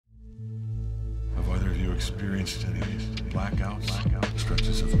experienced any blackouts,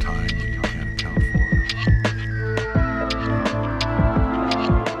 stretches of time that you can't account for?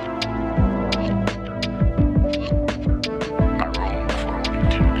 I roam for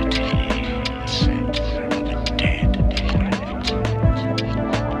eternity, saint of the dead.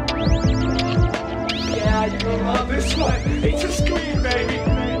 Yeah, you're gonna love this one. It's a scream, baby.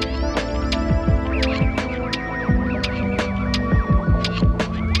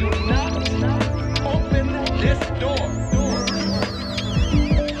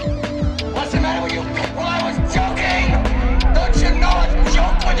 What's the matter with you people? I was joking! Don't you know it's a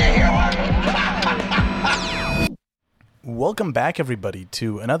joke when you hear one? Welcome back, everybody,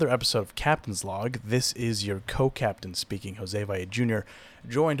 to another episode of Captain's Log. This is your co-captain speaking, Jose Valle Jr.,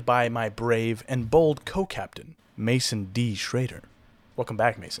 joined by my brave and bold co-captain, Mason D. Schrader. Welcome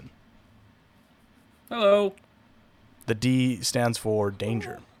back, Mason. Hello. The D stands for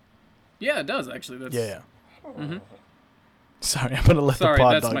danger. Yeah, it does, actually. That's, Yeah. Mm-hmm. Sorry, I'm going to let the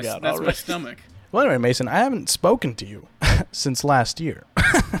pod dog out. That's already. my stomach. Well, anyway, Mason, I haven't spoken to you since last year.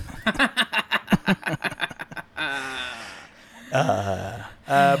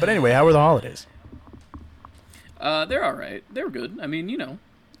 But anyway, how were the holidays? They're all right. They were good. I mean, you know.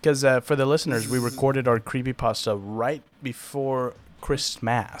 Because for the listeners, we recorded our creepypasta right before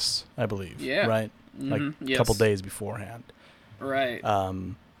Christmas, I believe. Yeah. Right? Like a couple days beforehand. Right.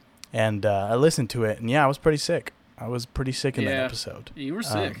 And I listened to it, and yeah, I was pretty sick. I was pretty sick in that episode. You were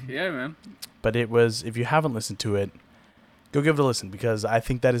sick. Yeah, man. But it was, if you haven't listened to it, go give it a listen, because I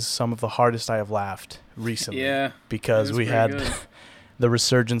think that is some of the hardest I have laughed recently. Yeah. Because we had good. the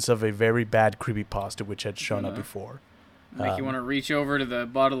resurgence of a very bad creepypasta which had shown up before. Make you want to reach over to the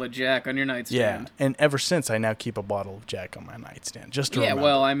bottle of Jack on your nightstand. Yeah, and ever since, I now keep a bottle of Jack on my nightstand, just to remember.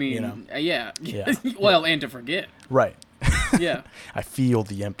 Well, I mean, you know? Yeah. Yeah. Well, and to forget. Right. Yeah. I feel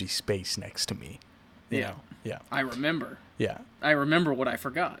the empty space next to me. You know? Yeah. I remember. Yeah. I remember what I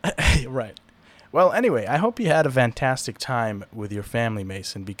forgot. Right. Well, anyway, I hope you had a fantastic time with your family,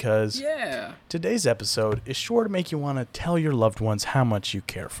 Mason, because Yeah. today's episode is sure to make you want to tell your loved ones how much you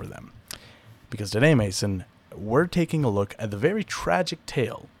care for them. Because today, Mason, we're taking a look at the very tragic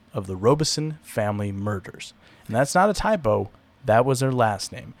tale of the Robison family murders. And that's not a typo. That was their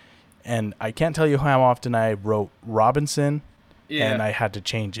last name. And I can't tell you how often I wrote Robinson, and I had to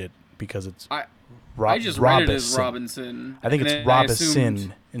change it because it's I just read it as Robinson. I think it's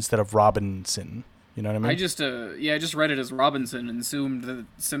Robison instead of Robinson. You know what I mean? I just read it as Robinson and assumed that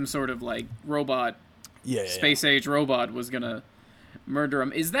some sort of like robot, space age robot was gonna murder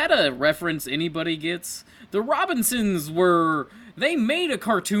him. Is that a reference anybody gets? The Robinsons they made a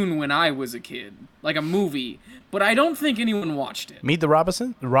cartoon when I was a kid, like a movie, but I don't think anyone watched it. Meet the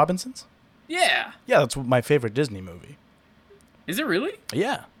Robinsons? Yeah. Yeah, that's my favorite Disney movie. Is it really?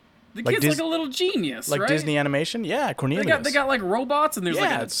 Yeah. The Like kid's like a little genius, like right? Disney animation? Yeah, Cornelius. They got like robots and there's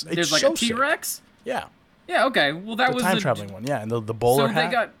it's like so a T-Rex. Yeah. Yeah, okay. Well, that The was time traveling one. Yeah, and the bowler so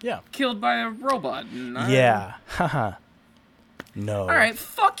hat. they got killed by a robot. And Yeah. Haha. No. All right,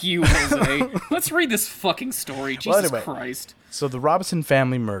 fuck you, Jose. Let's read this fucking story. Jesus anyway. Christ. So the Robison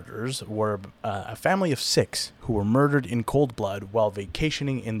family murders were a family of 6 who were murdered in cold blood while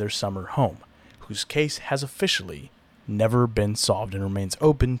vacationing in their summer home, whose case has officially never been solved and remains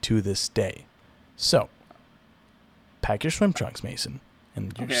open to this day. So, pack your swim trunks, Mason,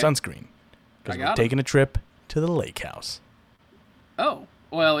 and your sunscreen, because we're taking a trip to the lake house. Oh,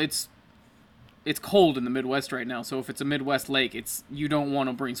 well, it's cold in the Midwest right now, so if it's a Midwest lake, you don't want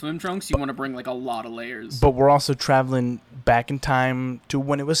to bring swim trunks, you want to bring like a lot of layers. But we're also traveling back in time to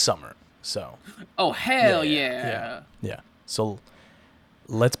when it was summer, so. Oh, hell yeah. Yeah. So,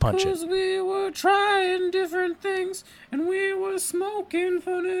 let's punch it. 'Cause we were trying different things, and we were smoking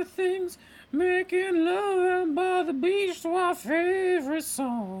funny things, making love out by the beach to our favorite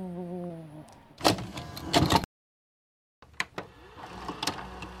song.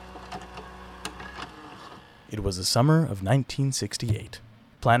 It was the summer of 1968.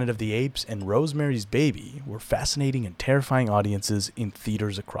 Planet of the Apes and Rosemary's Baby were fascinating and terrifying audiences in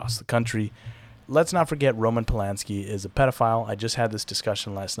theaters across the country. Let's not forget Roman Polanski is a pedophile. I just had this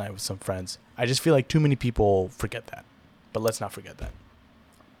discussion last night with some friends. I just feel like too many people forget that. But let's not forget that.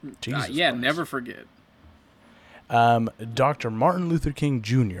 Jesus Christ. Never forget. Dr. Martin Luther King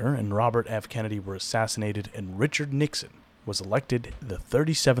Jr. and Robert F. Kennedy were assassinated, and Richard Nixon was elected the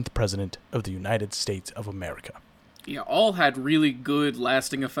 37th President of the United States of America. Yeah, all had really good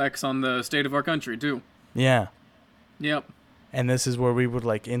lasting effects on the state of our country, too. Yeah. Yep. And this is where we would,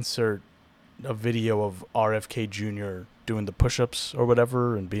 like, insert a video of RFK Jr. doing the push-ups or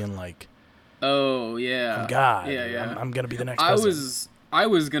whatever and being like, oh, yeah. I'm God. Yeah. I'm going to be the next president. I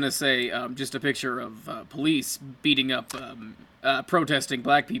was going to say just a picture of police beating up protesting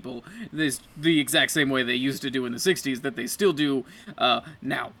black people this the exact same way they used to do in the 60s that they still do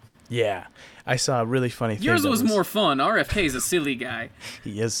now. Yeah. I saw a really funny thing. Yours was more fun. RFK's a silly guy.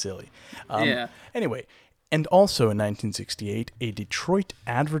 He is silly. Yeah. Anyway, and also in 1968, a Detroit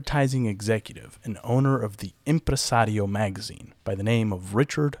advertising executive and owner of the Impresario magazine by the name of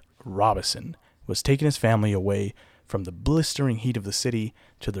Richard Robison was taking his family away from the blistering heat of the city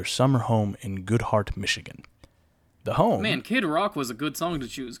to their summer home in Goodhart, Michigan. The home... Man, Kid Rock was a good song to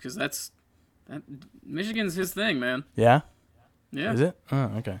choose, because Michigan's his thing, man. Yeah? Yeah. Is it?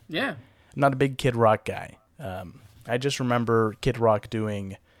 Oh, okay. Yeah. Not a big Kid Rock guy. I just remember Kid Rock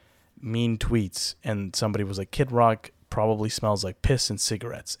doing mean tweets, and somebody was like, Kid Rock probably smells like piss and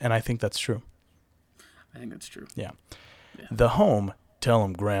cigarettes, and I think that's true. I think that's true. Yeah. The home... Tell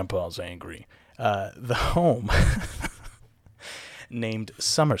him Grandpa's angry. The home, named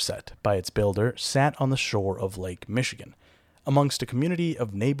Somerset by its builder, sat on the shore of Lake Michigan, amongst a community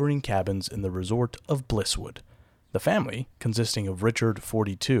of neighboring cabins in the resort of Blisswood. The family, consisting of Richard,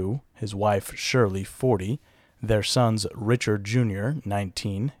 42, his wife Shirley, 40, their sons Richard Jr.,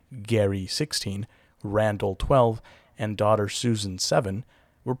 19, Gary, 16, Randall, 12, and daughter Susan, 7,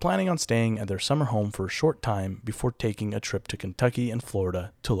 were planning on staying at their summer home for a short time before taking a trip to Kentucky and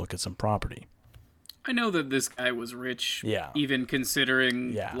Florida to look at some property. I know that this guy was rich, even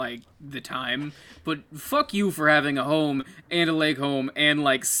considering, like, the time, but fuck you for having a home and a lake home and,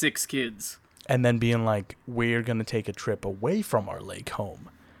 like, 6 kids. And then being like, we're going to take a trip away from our lake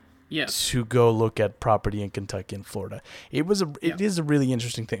home. Yes. To go look at property in Kentucky and Florida. It is a really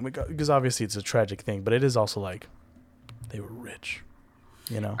interesting thing, because obviously it's a tragic thing, but it is also like, they were rich.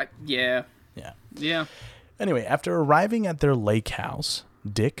 You know? Yeah. Anyway, after arriving at their lake house,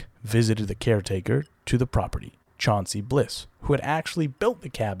 Dick visited the caretaker to the property, Chauncey Bliss, who had actually built the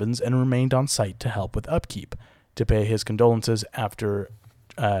cabins and remained on site to help with upkeep, to pay his condolences after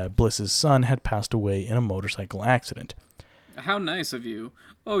Bliss's son had passed away in a motorcycle accident. How nice of you.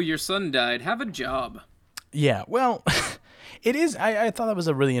 Oh, your son died. Have a job. Yeah, well, it is. I thought that was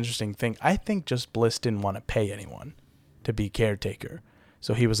a really interesting thing. I think just Bliss didn't want to pay anyone to be caretaker.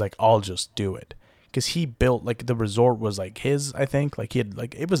 So he was like, I'll just do it. Because he built, like, the resort was, like, his, I think. Like, he had,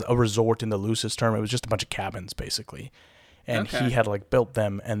 like, it was a resort in the loosest term. It was just a bunch of cabins, basically. And he had, like, built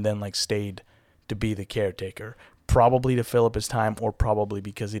them and then, like, stayed to be the caretaker. Probably to fill up his time, or probably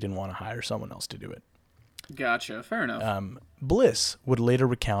because he didn't want to hire someone else to do it. Gotcha. Fair enough. Bliss would later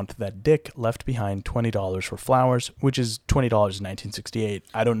recount that Dick left behind $20 for flowers, which is $20 in 1968.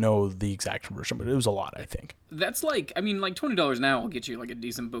 I don't know the exact conversion, but it was a lot, I think. That's like, I mean, like $20 now will get you like a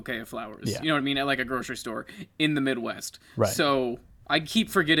decent bouquet of flowers. Yeah. You know what I mean? At like a grocery store in the Midwest. Right. So I keep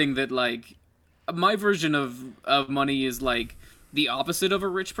forgetting that, like, my version of money is like the opposite of a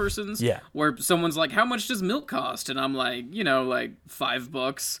rich person's. Yeah. Where someone's like, how much does milk cost? And I'm like, you know, like $5.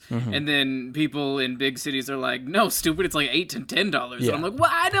 Mm-hmm. And then people in big cities are like, no, stupid, it's like $8 to $10. Yeah. And I'm like,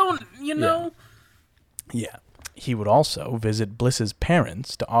 well, I don't, you know. Yeah. He would also visit Bliss's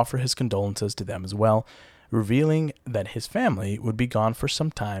parents to offer his condolences to them as well, revealing that his family would be gone for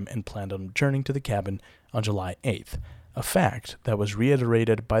some time and planned on returning to the cabin on July 8th, a fact that was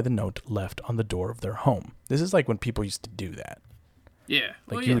reiterated by the note left on the door of their home. This is like when people used to do that. Yeah.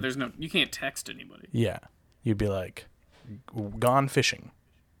 Like, well, yeah, you can't text anybody. Yeah. You'd be like, gone fishing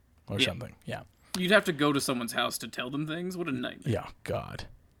or something. Yeah. You'd have to go to someone's house to tell them things. What a nightmare. Yeah, God.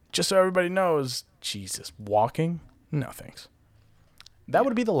 Just so everybody knows, Jesus, walking? No thanks. That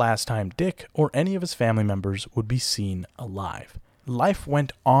would be the last time Dick or any of his family members would be seen alive. Life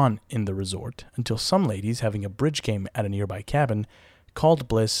went on in the resort until some ladies having a bridge game at a nearby cabin called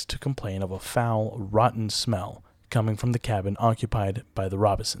Bliss to complain of a foul, rotten smell coming from the cabin occupied by the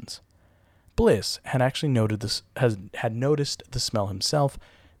Robisons. Bliss had actually noticed the smell himself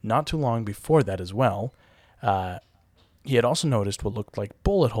not too long before that as well. He had also noticed what looked like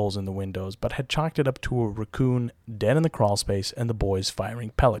bullet holes in the windows, but had chalked it up to a raccoon dead in the crawl space and the boys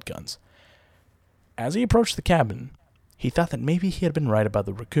firing pellet guns. As he approached the cabin, he thought that maybe he had been right about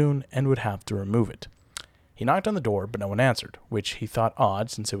the raccoon and would have to remove it. He knocked on the door, but no one answered, which he thought odd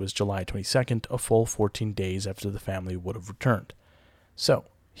since it was July 22nd, a full 14 days after the family would have returned. So,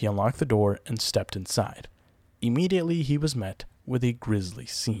 he unlocked the door and stepped inside. Immediately, he was met with a grisly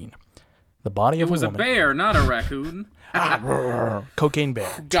scene. The body of a woman... It was a bear, not a raccoon. Cocaine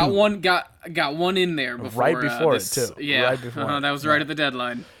bear. Got one in there before. Right before this, it, too. Yeah, right before that was right at the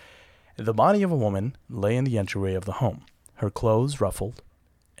deadline. The body of a woman lay in the entryway of the home, her clothes ruffled,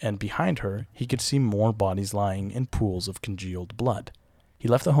 and behind her he could see more bodies lying in pools of congealed blood. He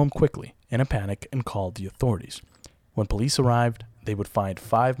left the home quickly, in a panic, and called the authorities. When police arrived, they would find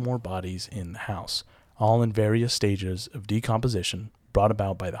 5 more bodies in the house, all in various stages of decomposition brought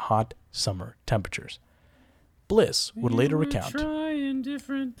about by the hot summer temperatures. Bliss would later recount... We were trying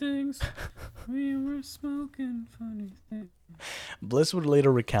different things. We were smoking funny things. Bliss would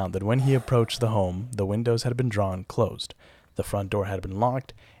later recount that when he approached the home, the windows had been drawn closed, the front door had been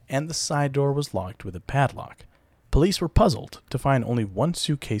locked, and the side door was locked with a padlock. Police were puzzled to find only 1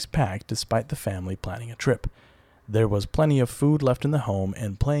 suitcase packed despite the family planning a trip. There was plenty of food left in the home,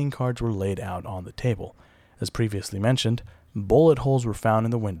 and playing cards were laid out on the table. As previously mentioned, bullet holes were found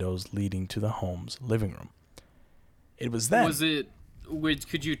in the windows leading to the home's living room. It was then...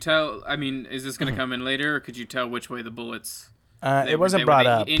 Could you tell... I mean, is this going to come in later, or could you tell which way the bullets... it wasn't brought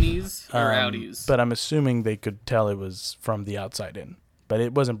up. Innies or outies? But I'm assuming they could tell it was from the outside in. But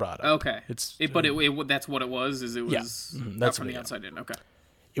it wasn't brought up. Okay. That's what it was, is it was that's from the outside in. Okay.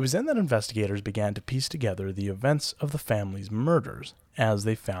 It was then that investigators began to piece together the events of the family's murders as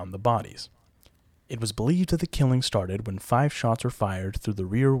they found the bodies. It was believed that the killing started when 5 shots were fired through the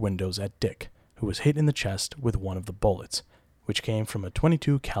rear windows at Dick, who was hit in the chest with one of the bullets, which came from a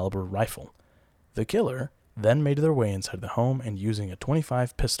 .22 caliber rifle. The killer then made their way inside the home and, using a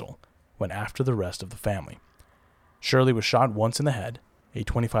 .25 pistol, went after the rest of the family. Shirley was shot once in the head, a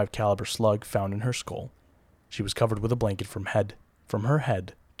 .25 caliber slug found in her skull. She was covered with a blanket from her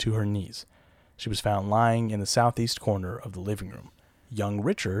head to her knees. She was found lying in the southeast corner of the living room. Young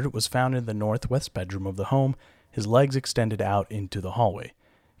Richard was found in the northwest bedroom of the home, his legs extended out into the hallway.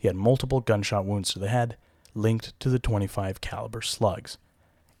 He had multiple gunshot wounds to the head, linked to the .25 caliber slugs.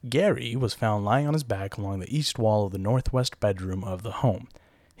 Gary was found lying on his back along the east wall of the northwest bedroom of the home.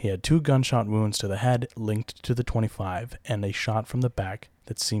 He had 2 gunshot wounds to the head linked to the .25 and a shot from the back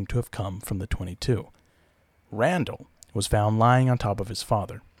that seemed to have come from the .22. Randall was found lying on top of his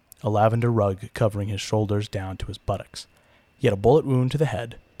father, a lavender rug covering his shoulders down to his buttocks. He had a bullet wound to the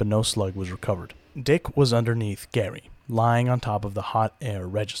head, but no slug was recovered. Dick was underneath Gary, lying on top of the hot air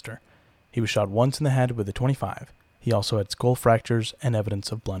register. He was shot once in the head with a .25. He also had skull fractures and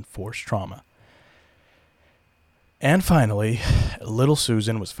evidence of blunt force trauma. And finally, little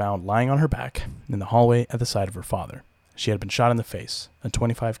Susan was found lying on her back in the hallway at the side of her father. She had been shot in the face. A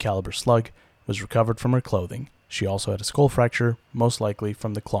 .25 caliber slug was recovered from her clothing. She also had a skull fracture, most likely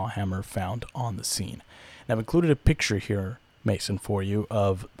from the claw hammer found on the scene. And I've included a picture here, Mason, for you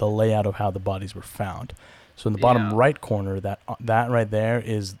of the layout of how the bodies were found. So in the bottom right corner, that right there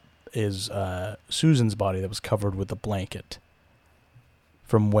is Susan's body that was covered with a blanket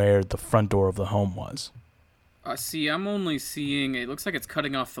from where the front door of the home was. See, I'm only seeing... It looks like it's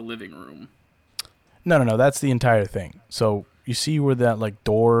cutting off the living room. No, that's the entire thing. So you see where that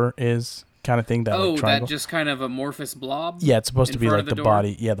door is, kind of thing. That just kind of amorphous blob. Yeah, it's supposed to be like the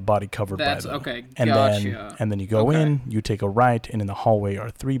body. Yeah, the body covered by the. Okay. And gotcha. then you go in, you take a right, and in the hallway are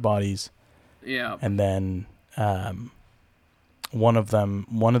 3 bodies. Yeah. And then one of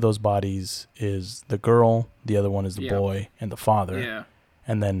those bodies is the girl, the other one is the boy and the father. Yeah.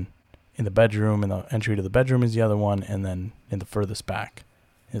 And then in the bedroom, in the entry to the bedroom is the other one, and then in the furthest back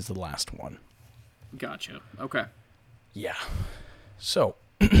is the last one. Gotcha. Okay. Yeah. So,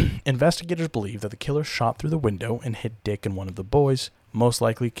 investigators believe that the killer shot through the window and hit Dick and one of the boys, most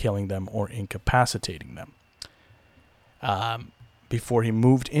likely killing them or incapacitating them. Before he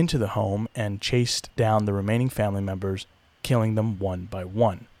moved into the home and chased down the remaining family members, killing them one by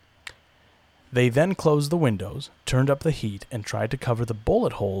one. They then closed the windows, turned up the heat, and tried to cover the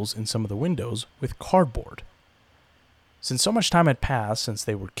bullet holes in some of the windows with cardboard. Since so much time had passed since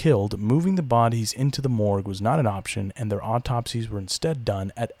they were killed, moving the bodies into the morgue was not an option, and their autopsies were instead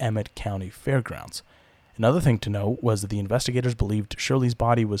done at Emmett County Fairgrounds. Another thing to note was that the investigators believed Shirley's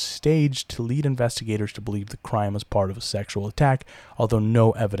body was staged to lead investigators to believe the crime was part of a sexual attack, although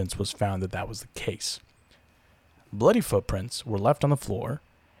no evidence was found that that was the case. Bloody footprints were left on the floor,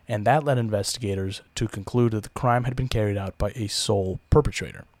 and that led investigators to conclude that the crime had been carried out by a sole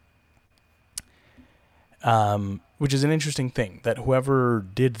perpetrator. Which is an interesting thing, that whoever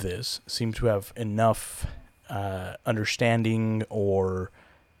did this seemed to have enough understanding or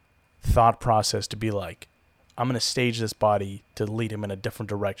thought process to be like, I'm going to stage this body to lead him in a different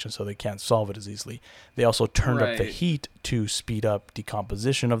direction so they can't solve it as easily. They also turned up the heat to speed up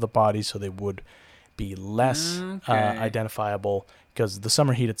decomposition of the body so they would be less identifiable, because the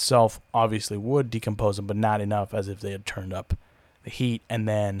summer heat itself obviously would decompose them, but not enough as if they had turned up the heat. And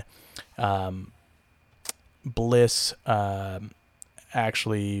then Bliss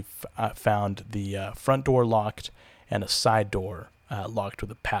actually found the front door locked and a side door locked with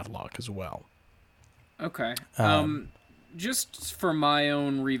a padlock as well. Okay. Just for my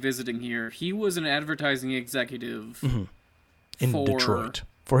own revisiting here, he was an advertising executive in Detroit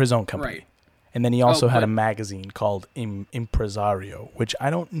for his own company. Right. And then he also had a magazine called Impresario, which I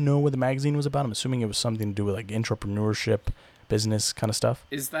don't know what the magazine was about. I'm assuming it was something to do with like entrepreneurship, business kind of stuff.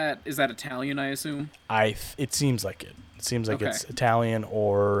 Is that Italian, I assume? It seems like it. It seems like it's Italian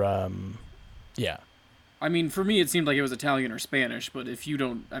or, yeah. I mean, for me, it seemed like it was Italian or Spanish, but if you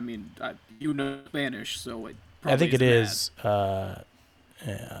don't, I mean, you know Spanish, so it probably I think it is.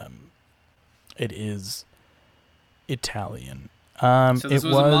 It is Italian. So this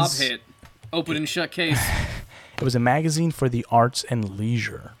was a mob hit. Open and shut case. It was a magazine for the arts and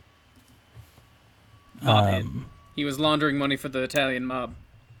leisure. Mob hit. He was laundering money for the Italian mob.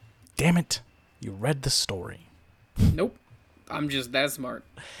 Damn it. You read the story. Nope. I'm just that smart.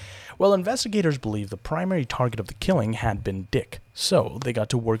 Well, investigators believe the primary target of the killing had been Dick, so they got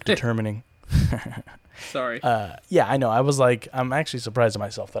to work determining... Sorry. Yeah, I know. I was like, I'm actually surprised at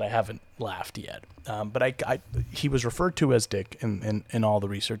myself that I haven't laughed yet. But he was referred to as Dick in all the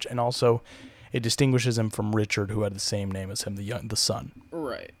research, and also it distinguishes him from Richard, who had the same name as him, the son.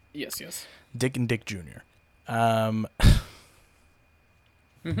 Right. Yes. Dick and Dick Jr.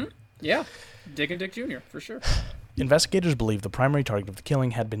 Yeah. Dick and Dick Jr., for sure. Investigators believe the primary target of the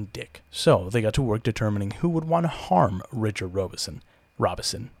killing had been Dick, so they got to work determining who would want to harm Richard Robison.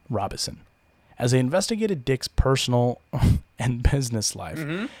 As they investigated Dick's personal and business life,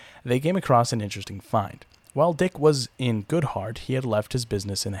 they came across an interesting find. While Dick was in good heart, he had left his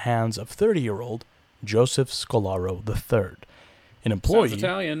business in the hands of 30-year-old Joseph Scolaro III, an employee. Sounds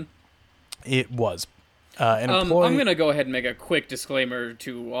Italian. It was. An employee. I'm going to go ahead and make a quick disclaimer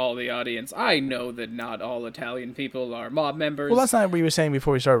to all the audience. I know that not all Italian people are mob members. Well, that's not what we were saying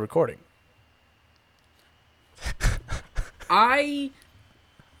before we started recording. I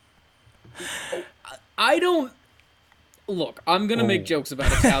don't... Look, I'm going to make jokes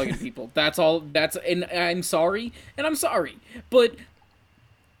about Italian people. That's all. And I'm sorry. But,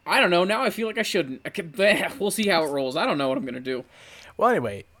 I don't know. Now I feel like I shouldn't. We'll see how it rolls. I don't know what I'm going to do. Well,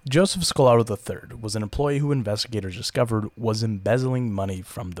 anyway, Joseph Scolaro III was an employee who investigators discovered was embezzling money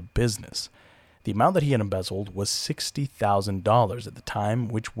from the business. The amount that he had embezzled was $60,000 at the time,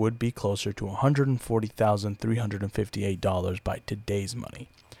 which would be closer to $140,358 by today's money.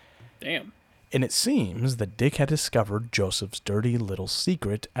 Damn. And it seems that Dick had discovered Joseph's dirty little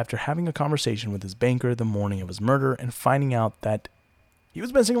secret after having a conversation with his banker the morning of his murder and finding out that he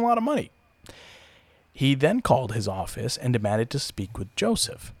was missing a lot of money. He then called his office and demanded to speak with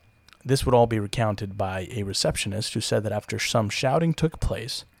Joseph. This would all be recounted by a receptionist who said that after some shouting took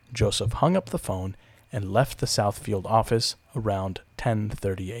place, Joseph hung up the phone and left the Southfield office around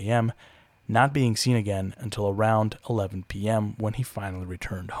 10:30 a.m., not being seen again until around 11 p.m. when he finally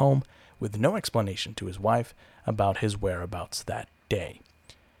returned home with no explanation to his wife about his whereabouts that day.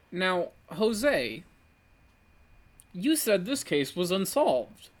 Now, Jose, you said this case was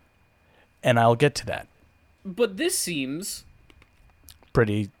unsolved. And I'll get to that. But this seems...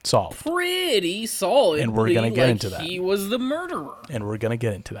 pretty solid. And we're going to get into that. He was the murderer. And we're going to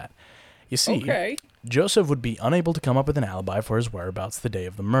get into that. You see, Joseph would be unable to come up with an alibi for his whereabouts the day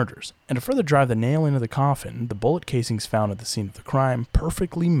of the murders. And to further drive the nail into the coffin, the bullet casings found at the scene of the crime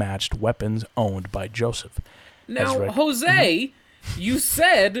perfectly matched weapons owned by Joseph. Now, Jose, you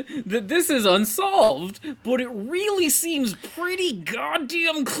said that this is unsolved, but it really seems pretty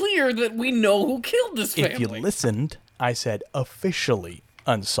goddamn clear that we know who killed this family. If you listened, I said officially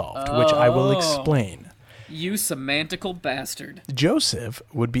unsolved, which I will explain. You semantical bastard. Joseph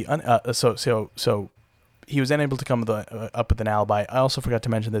would be so he was unable to come up with an alibi. I also forgot to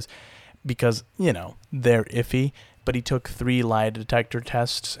mention this because, they're iffy, but he took 3 lie detector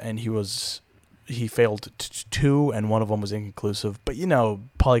tests and he failed 2 and one of them was inconclusive. But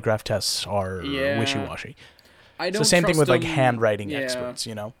polygraph tests are wishy-washy. So same thing with handwriting experts,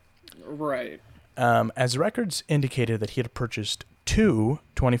 Right. As records indicated that he had purchased 2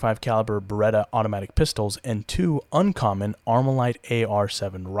 .25 caliber Beretta automatic pistols and 2 uncommon Armalite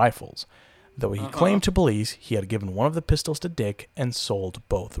AR-7 rifles, though he claimed to police he had given one of the pistols to Dick and sold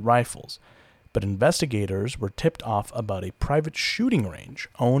both rifles. But investigators were tipped off about a private shooting range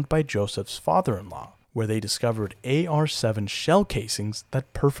owned by Joseph's father-in-law, where they discovered AR-7 shell casings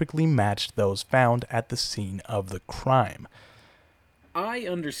that perfectly matched those found at the scene of the crime. I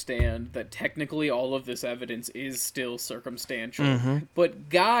understand that technically all of this evidence is still circumstantial, but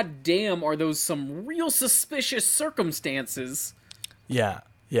goddamn are those some real suspicious circumstances. Yeah.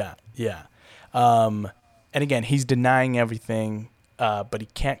 And again, he's denying everything, but he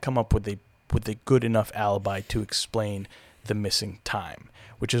can't come up with a good enough alibi to explain the missing time,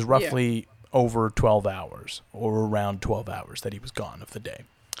 which is roughly over 12 hours, or around 12 hours that he was gone of the day.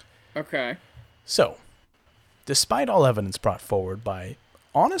 Okay. So, Despite all evidence brought forward by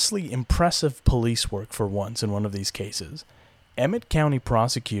honestly impressive police work for once in one of these cases, Emmett County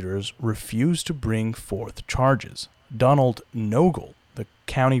prosecutors refused to bring forth charges. Donald Nogle, the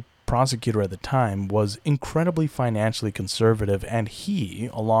county prosecutor at the time, was incredibly financially conservative, and he,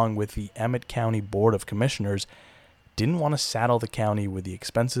 along with the Emmett County Board of Commissioners, didn't want to saddle the county with the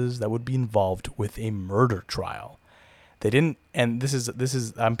expenses that would be involved with a murder trial. They didn't, and this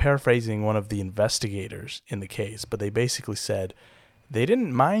is I'm paraphrasing one of the investigators in the case, but they basically said they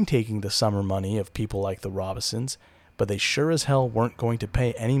didn't mind taking the summer money of people like the Robisons, but they sure as hell weren't going to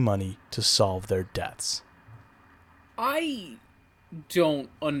pay any money to solve their deaths. I don't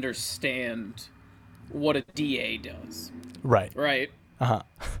understand what a DA does. Right. Right. Uh-huh.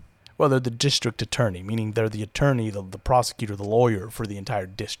 Well, they're the district attorney, meaning they're the attorney, the prosecutor, the lawyer for the entire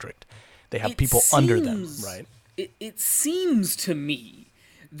district. They have people under them, right? It seems to me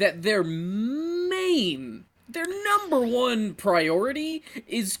that their number one priority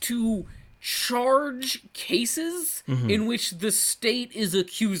is to charge cases in which the state is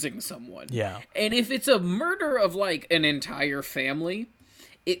accusing someone. Yeah. And if it's a murder of, like, an entire family,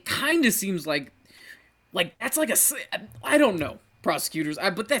 it kind of seems like that's like I don't know, prosecutors,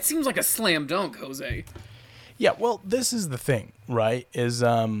 but that seems like a slam dunk, Jose. Yeah, well, this is the thing, right, is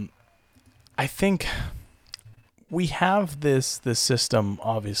I think we have this system,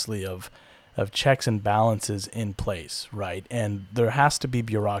 obviously, of checks and balances in place, right? And there has to be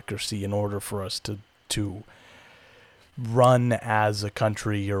bureaucracy in order for us to run as a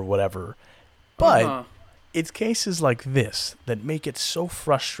country or whatever. But it's cases like this that make it so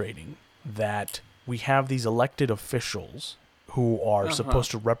frustrating that we have these elected officials who are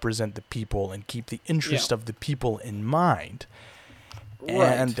supposed to represent the people and keep the interest of the people in mind. Right.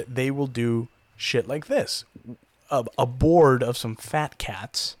 And they will do shit like this. A board of some fat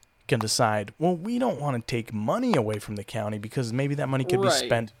cats can decide, well, we don't want to take money away from the county because maybe that money could be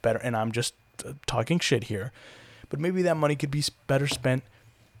spent better. And I'm just talking shit here, but maybe that money could be better spent.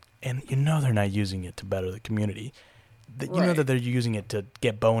 And you know they're not using it to better the community. You know that they're using it to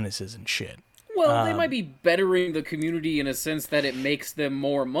get bonuses and shit. Well, they might be bettering the community in a sense that it makes them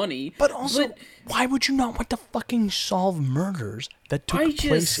more money. But also, why would you not want to fucking solve murders that took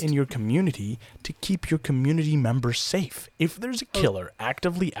place in your community to keep your community members safe? If there's a killer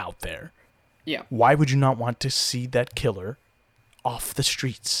actively out there, why would you not want to see that killer off the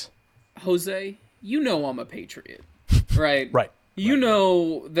streets? Jose, you know I'm a patriot, right? Right. You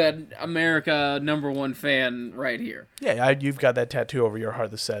know that America #1 fan right here. Yeah, you've got that tattoo over your heart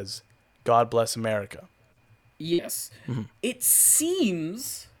that says, God bless America. Yes. Mm-hmm. It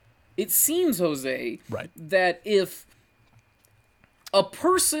seems, Jose, right, that if a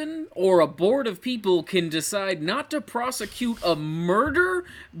person or a board of people can decide not to prosecute a murder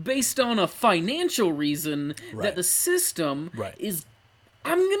based on a financial reason, that the system is,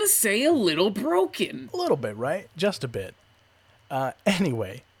 I'm going to say, a little broken. A little bit, right? Just a bit.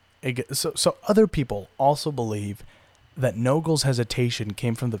 Anyway, so other people also believe that Nogle's hesitation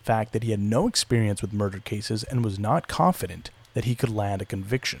came from the fact that he had no experience with murder cases and was not confident that he could land a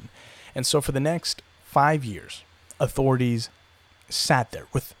conviction. And so for the next 5 years, authorities sat there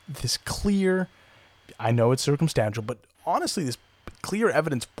with this clear, I know it's circumstantial, but honestly, this clear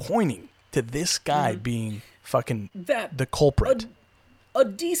evidence pointing to this guy being fucking the culprit. A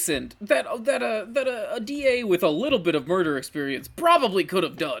DA with a little bit of murder experience probably could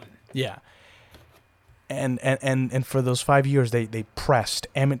have done. Yeah. And for those 5 years, they pressed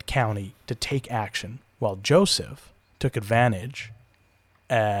Emmett County to take action, while Joseph took advantage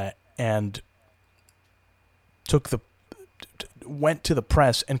and went to the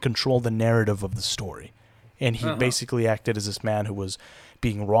press and controlled the narrative of the story. And he basically acted as this man who was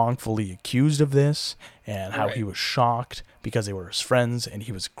being wrongfully accused of this, and how he was shocked because they were his friends, and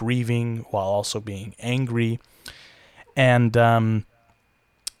he was grieving while also being angry. And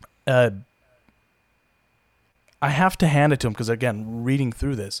I have to hand it to him because, again, reading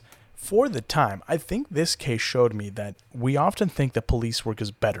through this, for the time, I think this case showed me that we often think that police work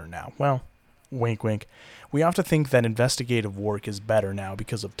is better now. Well, wink, wink. We often think that investigative work is better now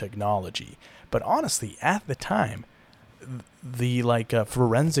because of technology. But honestly, at the time, the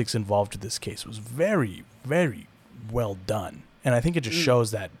forensics involved in this case was very, very well done. And I think it just shows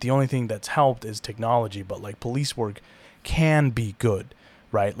that the only thing that's helped is technology, but like police work can be good,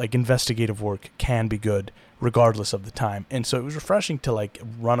 right? Like investigative work can be good regardless of the time. And so it was refreshing to like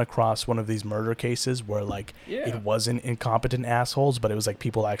run across one of these murder cases where like it wasn't incompetent assholes, but it was like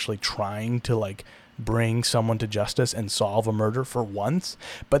people actually trying to like bring someone to justice and solve a murder for once.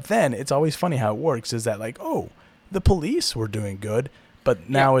 But then it's always funny how it works is that like, oh, the police were doing good, But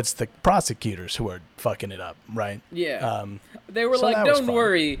now it's the prosecutors who are fucking it up, right? Yeah. They were like, don't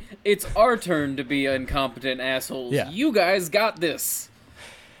worry, it's our turn to be incompetent assholes. Yeah. You guys got this.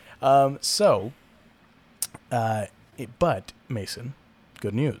 But, Mason,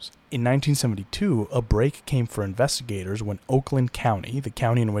 good news. In 1972, a break came for investigators when Oakland County, the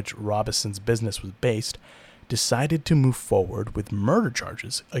county in which Robison's business was based, decided to move forward with murder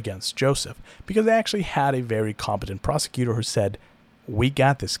charges against Joseph because they actually had a very competent prosecutor who said, we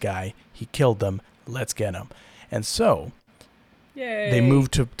got this guy, he killed them, let's get him. And so they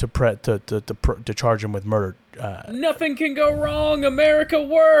moved to charge him with murder. Nothing can go wrong, America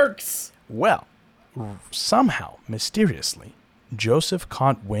works! Well, somehow, mysteriously, Joseph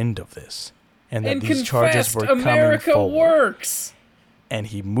caught wind of this and that these charges were America coming forward. Works! And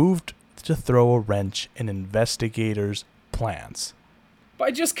he moved to throw a wrench in investigators' plans. By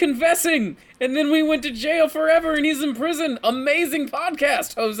just confessing, and then we went to jail forever and he's in prison. Amazing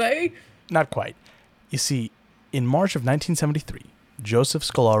podcast, Jose! Not quite. You see, in March of 1973, Joseph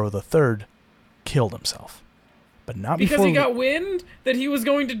Scalaro III killed himself. But not because he got wind that he was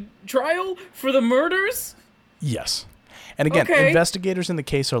going to trial for the murders? Yes. And again, investigators in the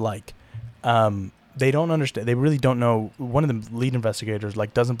case are like, they don't understand. They really don't know. One of the lead investigators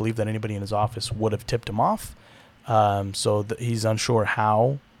doesn't believe that anybody in his office would have tipped him off. So he's unsure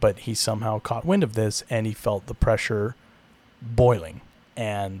how, but he somehow caught wind of this and he felt the pressure boiling,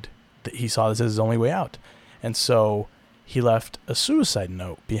 and he saw this as his only way out. And so he left a suicide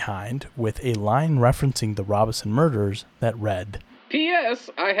note behind with a line referencing the Robison murders that read, P.S.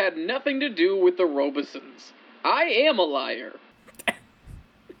 I had nothing to do with the Robisons. I am a liar.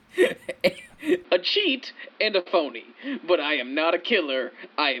 A cheat and a phony, but I am not a killer.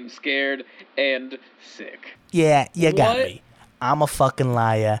 I am scared and sick. Yeah, you got me. I'm a fucking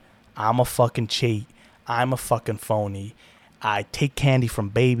liar. I'm a fucking cheat. I'm a fucking phony. I take candy from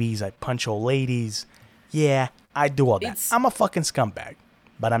babies. I punch old ladies. Yeah, I do all that. I'm a fucking scumbag,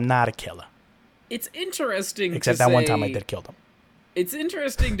 but I'm not a killer. It's interesting Except that one time I did kill them. It's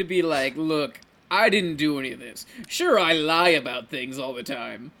interesting to be like, look, I didn't do any of this. Sure, I lie about things all the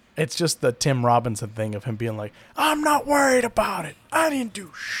time. It's just the Tim Robinson thing of him being like, I'm not worried about it. I didn't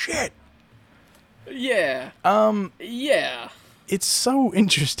do shit. Yeah. Yeah. It's so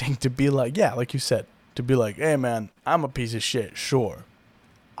interesting to be like, yeah, like you said, to be like, hey, man, I'm a piece of shit, sure.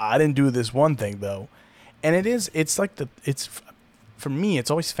 I didn't do this one thing, though. And for me,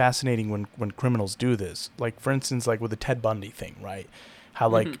 it's always fascinating when criminals do this. Like, for instance, like with the Ted Bundy thing, right?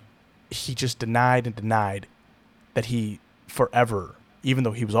 How, he just denied and denied that he forever, even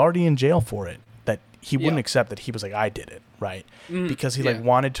though he was already in jail for it, that he wouldn't accept that he was like, I did it, right? Because he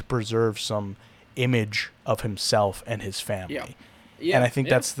wanted to preserve some image of himself and his family. And I think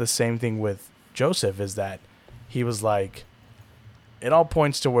that's the same thing with Joseph, is that he was like, it all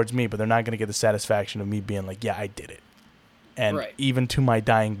points towards me, but they're not going to get the satisfaction of me being like, yeah, I did it. And even to my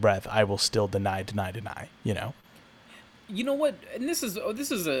dying breath, I will still deny, you know? You know what? And this is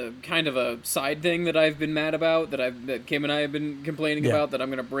a kind of a side thing that I've been mad about, that Kim and I have been complaining about, that I'm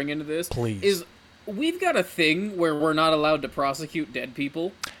going to bring into this. Please. Is we've got a thing where we're not allowed to prosecute dead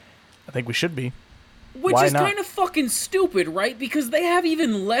people. I think we should be. Which is kind of fucking stupid, right? Because they have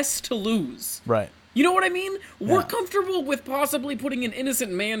even less to lose. Right. You know what I mean? Yeah. We're comfortable with possibly putting an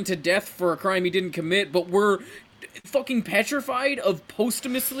innocent man to death for a crime he didn't commit, but we're fucking petrified of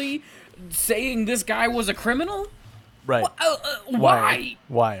posthumously saying this guy was a criminal? Right. Why?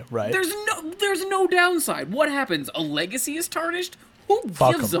 Why? Right. There's no downside. What happens? A legacy is tarnished? Who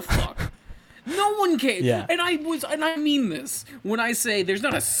gives a fuck? No one cares. Yeah. And I mean this when I say there's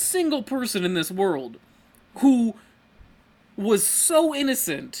not a single person in this world who was so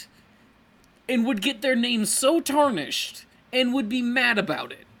innocent and would get their name so tarnished and would be mad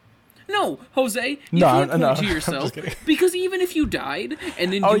about it. No, Jose, you can't point to yourself, because even if you died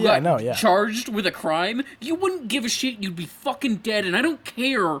and then you got charged with a crime, you wouldn't give a shit. You'd be fucking dead, and I don't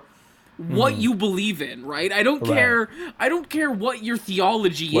care what you believe in, right? I don't care. I don't care what your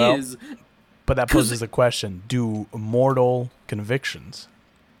theology is. But that poses a question: do mortal convictions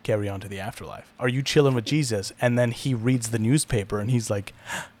carry on to the afterlife? Are you chilling with Jesus, and then he reads the newspaper and he's like,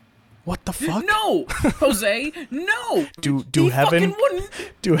 what the fuck? No, Jose, no. Do heaven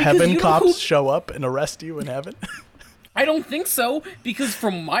cops show up and arrest you in heaven? I don't think so, because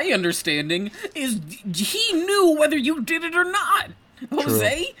from my understanding, is he knew whether you did it or not,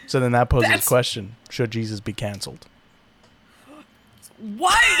 Jose. True. So then that poses a question: should Jesus be canceled?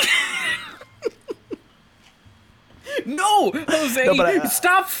 What? No, Jose,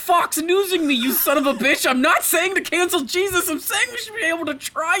 stop Fox Newsing me, you son of a bitch. I'm not saying to cancel Jesus. I'm saying we should be able to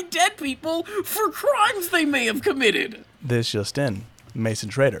try dead people for crimes they may have committed. This just in. Mason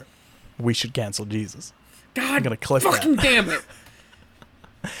Trader. We should cancel Jesus. God, I'm gonna clip fucking that. damn it.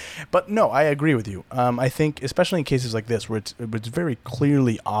 But no, I agree with you. I think, especially in cases like this, where it's very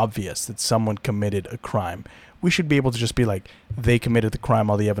clearly obvious that someone committed a crime, we should be able to just be like, they committed the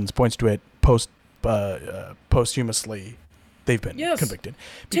crime, all the evidence points to it, posthumously, they've been convicted.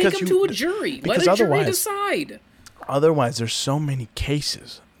 Take them to a jury. Let a jury decide. Otherwise, there's so many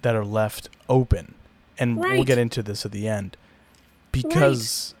cases that are left open, and we'll get into this at the end,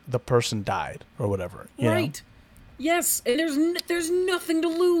 because the person died or whatever. You know? Yes, and there's nothing to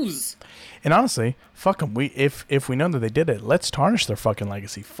lose. And honestly, fuck them. If we know that they did it, let's tarnish their fucking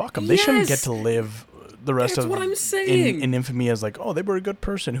legacy. Fuck them. They shouldn't get to live the rest That's of what I'm saying. In infamy as like, oh, they were a good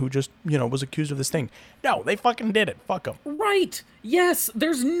person who just, was accused of this thing. No, they fucking did it. Fuck them. Right. Yes,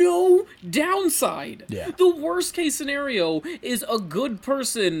 there's no downside. Yeah. The worst case scenario is a good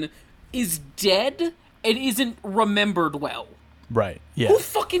person is dead and isn't remembered well. Right, yeah. Who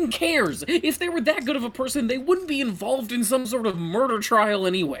fucking cares? If they were that good of a person, they wouldn't be involved in some sort of murder trial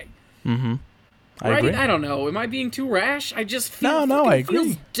anyway. Mm-hmm. I right? agree. I don't know. Am I being too rash? I just feel I agree.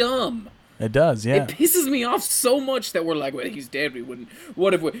 feels dumb. It does, yeah. It pisses me off so much that we're like, well, he's dead. We wouldn't.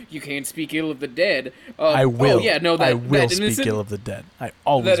 What if you can't speak ill of the dead? I will. Oh, yeah, no, I will that innocent, speak ill of the dead. I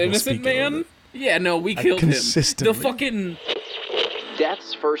always that will innocent speak ill of man. it. Yeah, no, we killed him. Consistently. The fucking.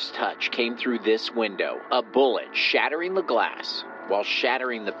 Death's first touch came through this window, a bullet shattering the glass while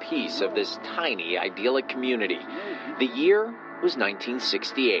shattering the peace of this tiny, idyllic community. The year was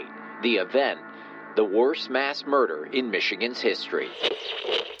 1968. The event, the worst mass murder in Michigan's history.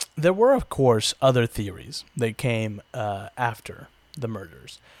 There were, of course, other theories that came after the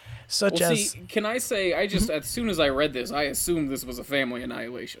murders, such as... can I say, as soon as I read this, I assumed this was a family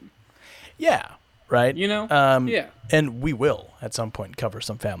annihilation. Yeah. Right? Yeah. And we will, at some point, cover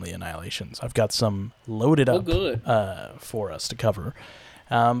some family annihilations. I've got some loaded up for us to cover.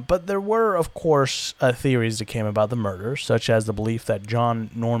 But there were, of course, theories that came about the murder, such as the belief that John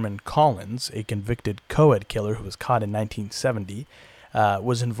Norman Collins, a convicted co-ed killer who was caught in 1970,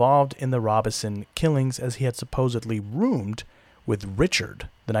 was involved in the Robison killings as he had supposedly roomed with Richard,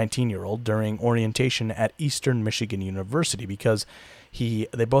 the 19-year-old, during orientation at Eastern Michigan University, because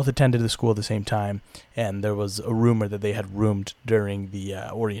they both attended the school at the same time, and there was a rumor that they had roomed during the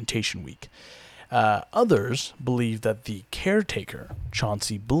orientation week. Others believe that the caretaker,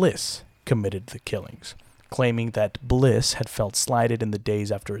 Chauncey Bliss, committed the killings, claiming that Bliss had felt slighted in the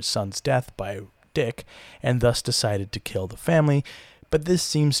days after his son's death by Dick, and thus decided to kill the family. But this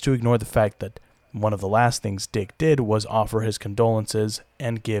seems to ignore the fact that one of the last things Dick did was offer his condolences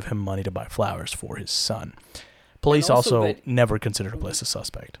and give him money to buy flowers for his son. Police also never considered Bliss a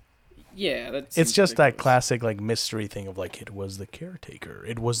suspect. Yeah, it's just that classic mystery thing of it was the caretaker,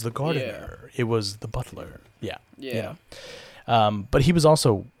 it was the gardener, it was the butler. Yeah. But he was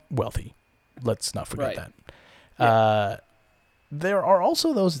also wealthy. Let's not forget that. Yeah. There are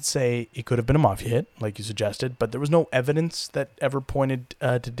also those that say it could have been a mafia hit, like you suggested, but there was no evidence that ever pointed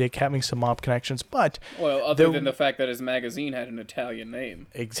to Dick having some mob connections. But other than the fact that his magazine had an Italian name.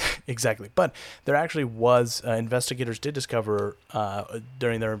 Exactly. But there actually was, investigators did discover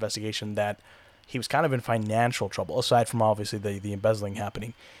during their investigation that he was kind of in financial trouble, aside from obviously the embezzling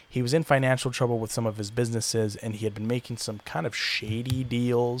happening. He was in financial trouble with some of his businesses, and he had been making some kind of shady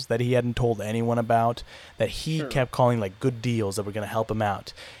deals that he hadn't told anyone about, that he kept calling good deals that were going to help him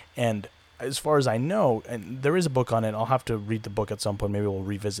out. And as far as I know, and there is a book on it, I'll have to read the book at some point, maybe we'll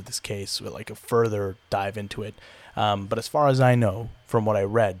revisit this case with a further dive into it. But as far as I know, from what I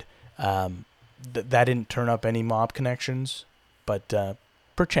read, that didn't turn up any mob connections, but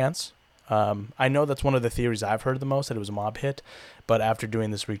perchance. I know that's one of the theories I've heard the most, that it was a mob hit, but after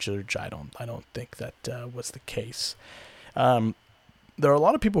doing this research, I don't think that was the case. There are a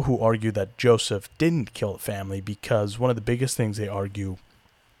lot of people who argue that Joseph didn't kill the family because one of the biggest things they argue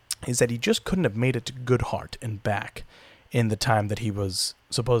is that he just couldn't have made it to Goodhart and back in the time that he was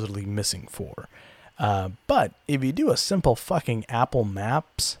supposedly missing for. But if you do a simple fucking Apple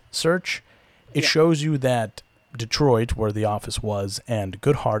Maps search, it shows you that Detroit, where the office was, and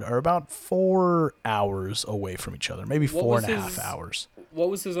Goodhart are about 4 hours away from each other, maybe 4.5 hours. What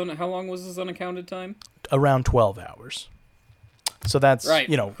was how long was his unaccounted time? Around 12 hours. So that's,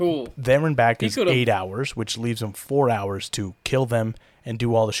 cool. There and back is 8 hours, which leaves him 4 hours to kill them and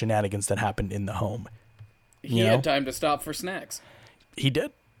do all the shenanigans that happened in the home. He had time to stop for snacks. He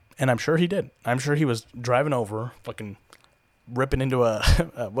did. And I'm sure he did. I'm sure he was driving over, fucking ripping into a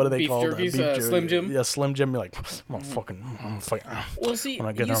what are they called? Beef jerky, Slim Jim. Yeah, Slim Jim. You're like, I'm fucking. Well, see, when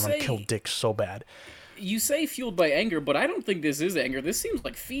I get there, I'm gonna kill Dick so bad. You say fueled by anger, but I don't think this is anger. This seems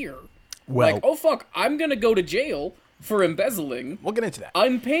like fear. Well, oh fuck, I'm gonna go to jail. for embezzling. We'll get into that.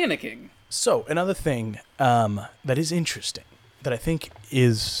 I'm panicking. So, another thing that is interesting that I think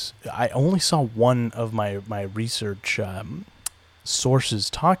is... I only saw one of my research sources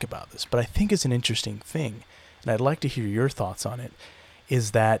talk about this, but I think it's an interesting thing, and I'd like to hear your thoughts on it,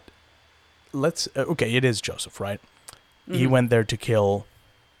 is that... okay, it is Joseph, right? Mm-hmm. He went there to kill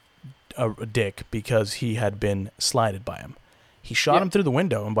Dick because he had been slighted by him. He shot him through the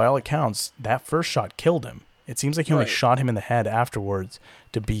window, and by all accounts, that first shot killed him. It seems like he only shot him in the head afterwards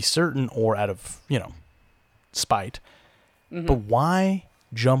to be certain, or out of, spite. Mm-hmm. But why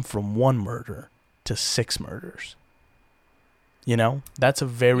jump from one murder to 6 murders? That's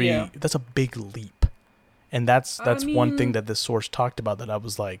that's a big leap. And that's one thing that this source talked about that I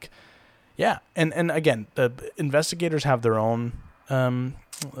was like, yeah. And again, the investigators have their own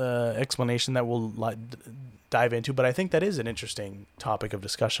explanation that we'll dive into, but I think that is an interesting topic of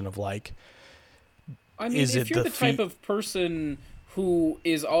discussion of like, if you're the type of person who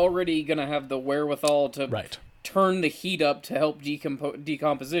is already going to have the wherewithal to turn the heat up to help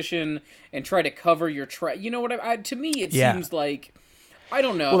decomposition and try to cover your you know what to me it seems like, I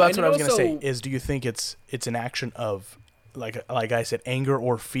don't know. Well, that's what I was going to say is, do you think it's an action of like I said, anger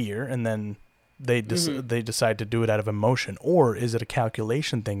or fear, and then they decide to do it out of emotion, or is it a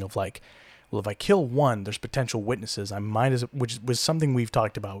calculation thing of like, well, if I kill one, there's potential witnesses. I might which was something we've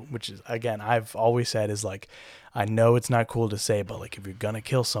talked about, which is, again, I've always said is like, I know it's not cool to say, but like if you're gonna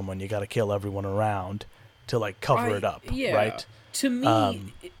kill someone, you got to kill everyone around to like cover it up, right? To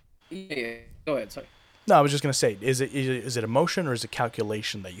me, go ahead. Sorry. No, I was just gonna say, is it emotion or is it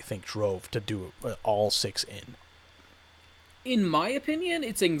calculation that you think drove to do all 6 in? In my opinion,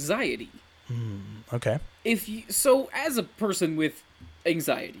 it's anxiety. Okay. So as a person with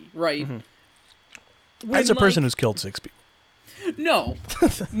anxiety, right? Mm-hmm. As a person who's killed 6 people. No.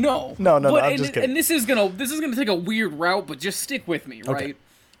 No, I'm just kidding. And this is gonna take a weird route, but just stick with me, right? Okay.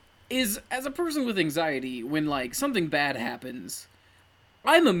 Is as a person with anxiety, when like something bad happens,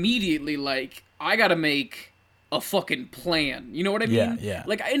 I'm immediately like, I gotta make a fucking plan. You know what I mean? Yeah.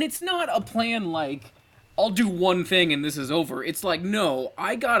 Like, and it's not a plan like, I'll do one thing and this is over. It's like, no,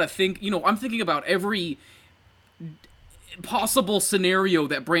 I gotta think, I'm thinking about every possible scenario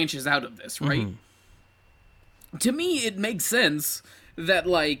that branches out of this, right? Mm-hmm. To me, it makes sense that,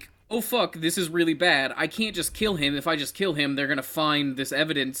 like, oh fuck, this is really bad. I can't just kill him. If I just kill him, they're gonna find this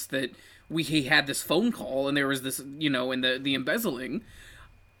evidence that he had this phone call and there was this, in the embezzling.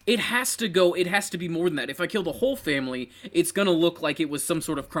 It has to be more than that. If I kill the whole family, it's gonna look like it was some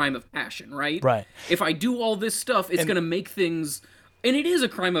sort of crime of passion, right? Right. If I do all this stuff, it's gonna make things, and it is a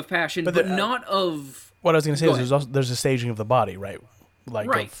crime of passion, but not of... What I was gonna say is there's a staging of the body, right? Like,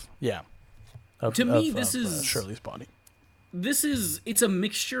 right. To me, this is Shirley's body. It's a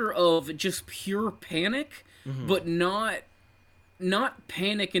mixture of just pure panic, but not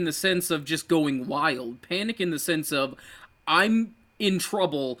panic in the sense of just going wild. Panic in the sense of, I'm in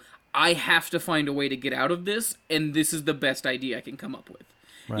trouble, I have to find a way to get out of this, and this is the best idea I can come up with.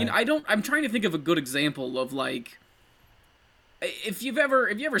 Right. I'm trying to think of a good example of, like, if you've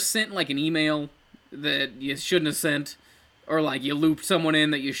ever sent like an email that you shouldn't have sent, or like you looped someone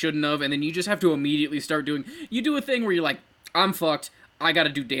in that you shouldn't have, and then you just have to immediately start you do a thing where you're like, I'm fucked, I gotta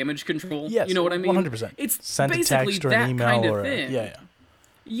do damage control. Yes, you know what I mean? 100%. It's send basically a text or that an email kind of or thing.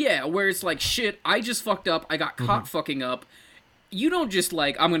 Yeah, where it's like, shit, I just fucked up, I got caught fucking up. You don't just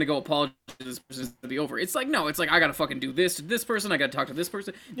like, I'm gonna go apologize to this person, it's gonna be over. It's like, no, it's like, I gotta fucking do this to this person, I gotta talk to this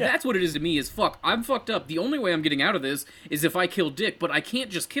person. Yeah. That's what it is to me, is fuck, I'm fucked up. The only way I'm getting out of this is if I kill Dick, but I can't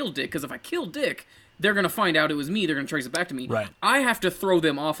just kill Dick, because if I kill Dick, they're gonna find out it was me, they're gonna trace it back to me. Right. I have to throw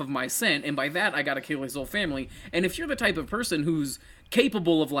them off of my scent, and by that, I gotta kill his whole family. And if you're the type of person who's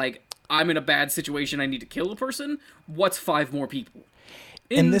capable of like, I'm in a bad situation, I need to kill a person, what's 5 more people?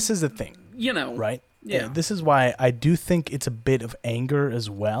 And this is the thing. Right? Yeah. This is why I do think it's a bit of anger as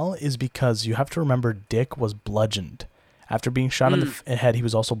well, is because you have to remember Dick was bludgeoned. After being shot in the head, he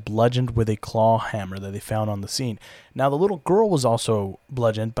was also bludgeoned with a claw hammer that they found on the scene. Now, the little girl was also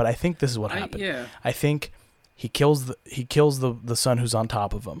bludgeoned, but I think this is what happened. I think he kills the son who's on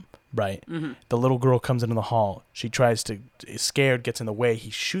top of him, right? Mm-hmm. The little girl comes into the hall. She is scared, gets in the way.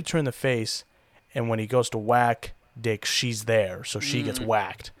 He shoots her in the face, and when he goes to whack Dick, she's there, so she gets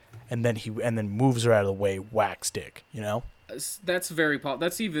whacked. And then moves her out of the way, whacks Dick. That's very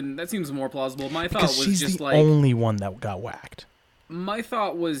that seems more plausible. My thought because was she's just the like, only one that got whacked. My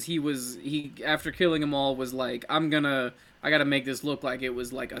thought was he after killing them all was like, I gotta make this look like it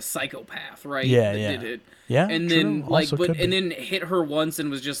was like a psychopath, right? Yeah, did it. Yeah, and true. then like, also and then hit her once and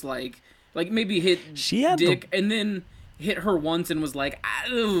was just like maybe hit Dick and then hit her once and was like,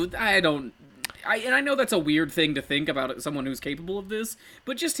 I don't. I know that's a weird thing to think about someone who's capable of this,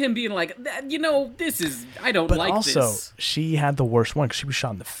 but just him being like, this is, I don't like this. But also, she had the worst one because she was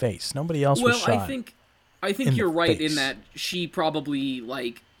shot in the face. Nobody else was shot. Well, I think you're right in that she probably,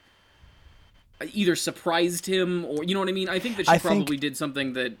 like, either surprised him or, you know what I mean? I think that she probably did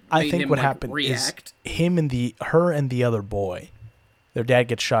something that made him, what like, happened react. Is her and the other boy, their dad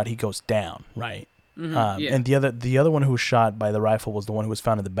gets shot, he goes down, right? Mm-hmm, And the other one who was shot by the rifle was the one who was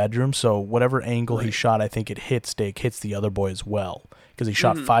found in the bedroom. So whatever angle he shot, I think it hits the other boy as well because he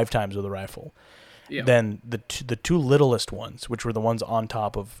shot 5 times with a rifle. Yeah. Then the two littlest ones, which were the ones on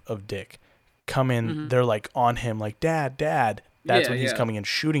top of Dick, come in. They're like on him, like Dad. That's when he's coming in,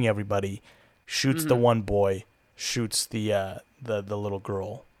 shooting everybody. Shoots the one boy, shoots the little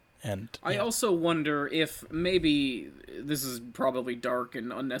girl. And I also wonder if maybe this is probably dark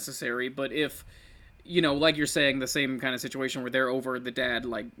and unnecessary, but if, like you're saying, the same kind of situation where they're over the dad,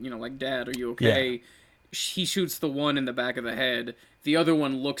 like, like, Dad, are you okay? Yeah. He shoots the one in the back of the head. The other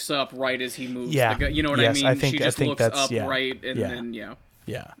one looks up right as he moves. Yeah. You know what I mean? She just looks up right, and then,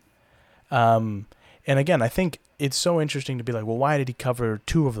 Yeah. And again, I think it's so interesting to be like, well, why did he cover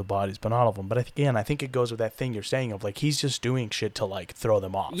 2 of the bodies, but not all of them? But again, I think it goes with that thing you're saying of, like, he's just doing shit to, like, throw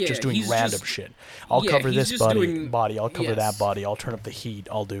them off. Yeah, just doing random shit. I'll cover this body. I'll cover that body. I'll turn up the heat.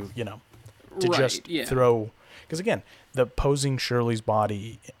 I'll do, throw. Because again, the posing Shirley's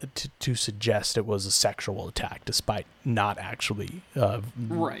body to suggest it was a sexual attack, despite not actually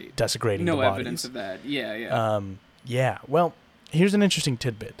desecrating the bodies. No evidence of that. Yeah. Well, here's an interesting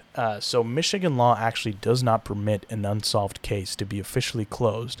tidbit. So Michigan law actually does not permit an unsolved case to be officially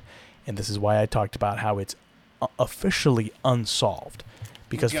closed, and this is why I talked about how it's officially unsolved.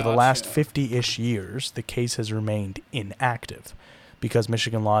 Because for the last 50-ish years, the case has remained inactive, because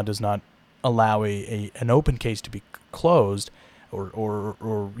Michigan law does not allow an open case to be closed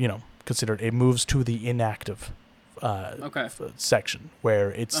or considered. It moves to the inactive section,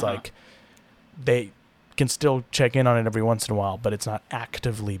 where it's like they can still check in on it every once in a while, but it's not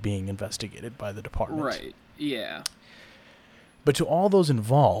actively being investigated by the department. Right, yeah. But to all those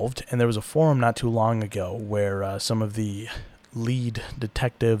involved, and there was a forum not too long ago where some of the lead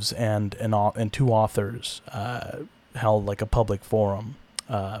detectives and 2 authors held like a public forum,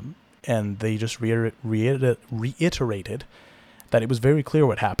 and they just reiterated that it was very clear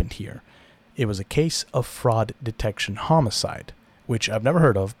what happened here. It was a case of fraud detection homicide, which I've never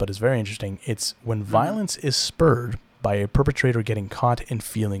heard of, but is very interesting. It's when violence is spurred by a perpetrator getting caught and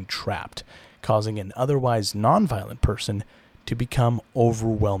feeling trapped, causing an otherwise nonviolent person to become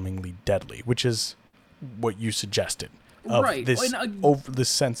overwhelmingly deadly, which is what you suggested. This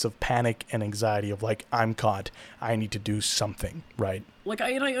sense of panic and anxiety of, like, I'm caught, I need to do something, right? Like,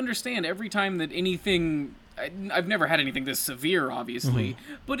 I understand every time that anything... I've never had anything this severe, obviously,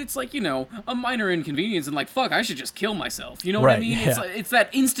 but it's like, a minor inconvenience and, like, fuck, I should just kill myself. You know what I mean? Yeah. It's that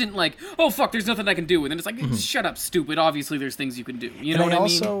instant, like, oh, fuck, there's nothing I can do. And then it's like, shut up, stupid. Obviously, there's things you can do. You know what I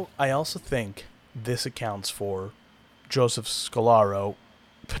mean? I also think this accounts for Joseph Scalaro,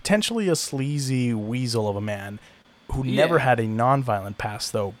 potentially a sleazy weasel of a man who never had a nonviolent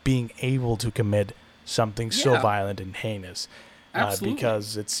past, though, being able to commit something so violent and heinous.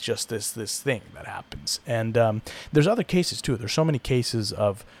 Because it's just this thing that happens. And there's other cases, too. There's so many cases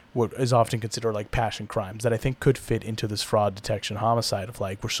of what is often considered, like, passion crimes that I think could fit into this fraud detection homicide of,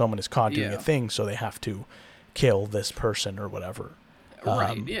 like, where someone is caught doing a thing, so they have to kill this person or whatever.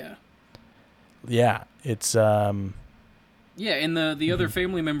 Right, yeah. Yeah, it's... Yeah, and the other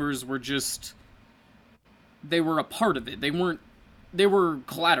family members were just... They were a part of it. They were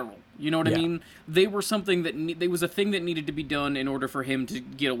collateral. You know what I mean? They were something there was a thing that needed to be done in order for him to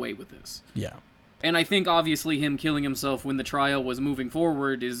get away with this. Yeah. And I think, obviously, him killing himself when the trial was moving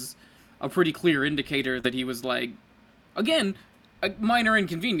forward is a pretty clear indicator that he was, like, again, a minor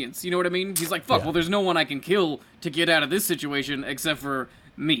inconvenience. You know what I mean? He's like, fuck, well, there's no one I can kill to get out of this situation except for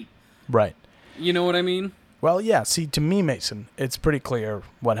me. Right. You know what I mean? Well, yeah. See, to me, Mason, it's pretty clear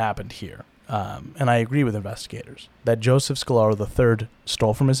what happened here. And I agree with investigators that Joseph Scalaro III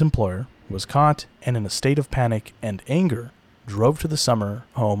stole from his employer, was caught, and in a state of panic and anger, drove to the summer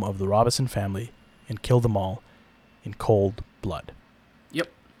home of the Robison family and killed them all in cold blood. Yep.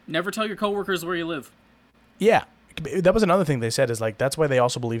 Never tell your coworkers where you live. Yeah. That was another thing they said, is like, that's why they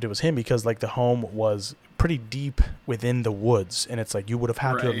also believed it was him, because, like, the home was pretty deep within the woods, and it's like you would have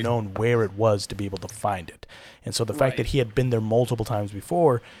had to have known where it was to be able to find it. And so the fact that he had been there multiple times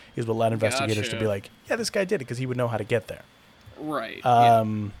before is what led investigators to be like, yeah, this guy did it because he would know how to get there. Right.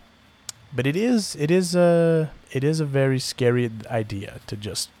 But it is a very scary idea to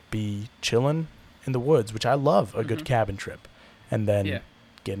just be chilling in the woods, which I love a good cabin trip, and then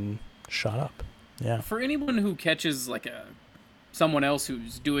getting shot up. Yeah. For anyone who catches like someone else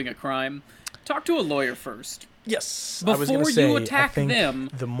who's doing a crime, talk to a lawyer first. Yes. Before I was going to say, you attack I think them,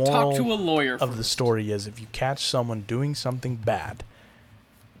 the moral talk to a lawyer of the story is if you catch someone doing something bad,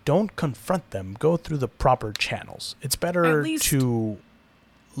 don't confront them. Go through the proper channels. It's better to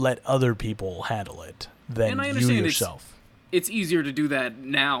let other people handle it than you yourself. It's easier to do that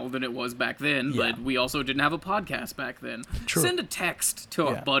now than it was back then, but we also didn't have a podcast back then. True. Send a text to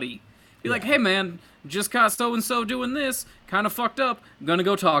a buddy. Be like, hey man, just caught so-and-so doing this, kind of fucked up, gonna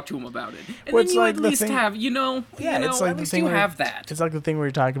go talk to him about it. And then you at least have, at least you have that. It's like the thing where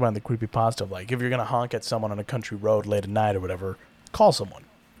you're talking about in the creepypasta, like if you're gonna honk at someone on a country road late at night or whatever, call someone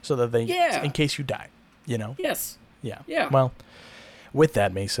so that they, in case you die, you know? Yes. Yeah. Well, with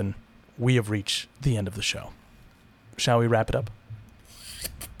that, Mason, we have reached the end of the show. Shall we wrap it up?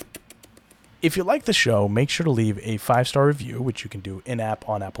 If you like the show, make sure to leave a 5-star review, which you can do in-app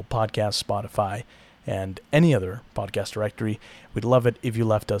on Apple Podcasts, Spotify, and any other podcast directory. We'd love it if you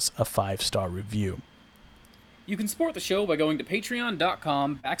left us a 5-star review. You can support the show by going to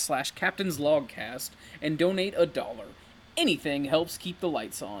patreon.com/captainslogcast and donate $1. Anything helps keep the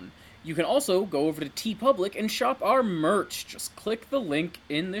lights on. You can also go over to TeePublic and shop our merch. Just click the link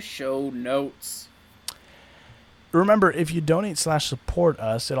in the show notes. Remember, if you donate/support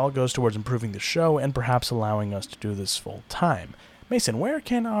us, it all goes towards improving the show and perhaps allowing us to do this full time. Mason, where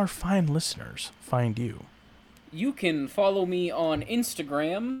can our fine listeners find you? You can follow me on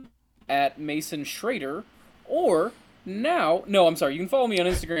Instagram at Mason Schrader, or you can follow me on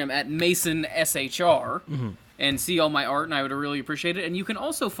Instagram at MasonSHR and see all my art, and I would really appreciate it. And you can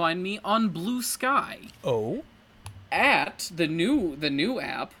also find me on Blue Sky. Oh? At the new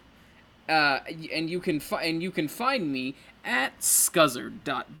app. And you can find me at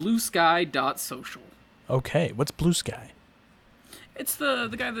scuzzard.bluesky.social. Okay, what's Blue Sky? It's the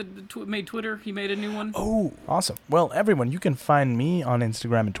guy that made Twitter. He made a new one. Oh, awesome. Well, everyone, you can find me on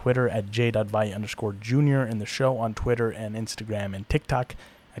Instagram and Twitter at j.vai_junior, and the show on Twitter and Instagram and TikTok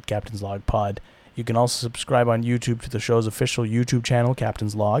at Captain's Log Pod. You can also subscribe on YouTube to the show's official YouTube channel,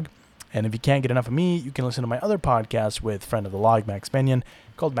 Captain's Log. And if you can't get enough of me, you can listen to my other podcast with friend of the log, Max Benyon,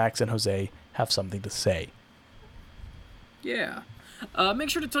 called Max and Jose Have Something to Say. Yeah. Make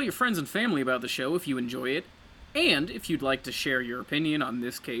sure to tell your friends and family about the show if you enjoy it, and if you'd like to share your opinion on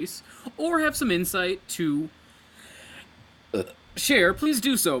this case, or have some insight to share, please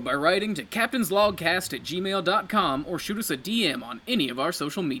do so by writing to captainslogcast@gmail.com or shoot us a DM on any of our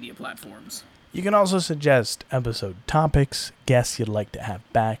social media platforms. You can also suggest episode topics, guests you'd like to have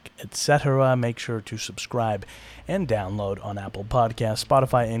back, etc. Make sure to subscribe and download on Apple Podcasts,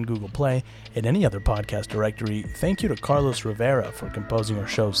 Spotify, and Google Play, and any other podcast directory. Thank you to Carlos Rivera for composing our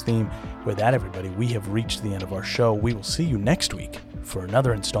show's theme. With that, everybody, we have reached the end of our show. We will see you next week for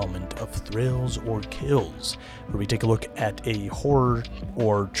another installment of Thrills or Kills, where we take a look at a horror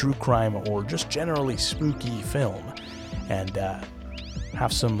or true crime or just generally spooky film and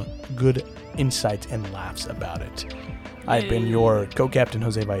have some good insights and laughs about it. I've been your co-captain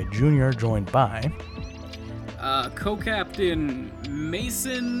Jose Valle Jr., joined by co-captain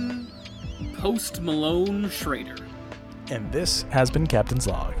Mason Post Malone Schrader. And this has been Captain's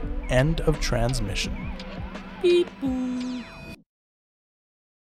Log. End of transmission. Beep boop.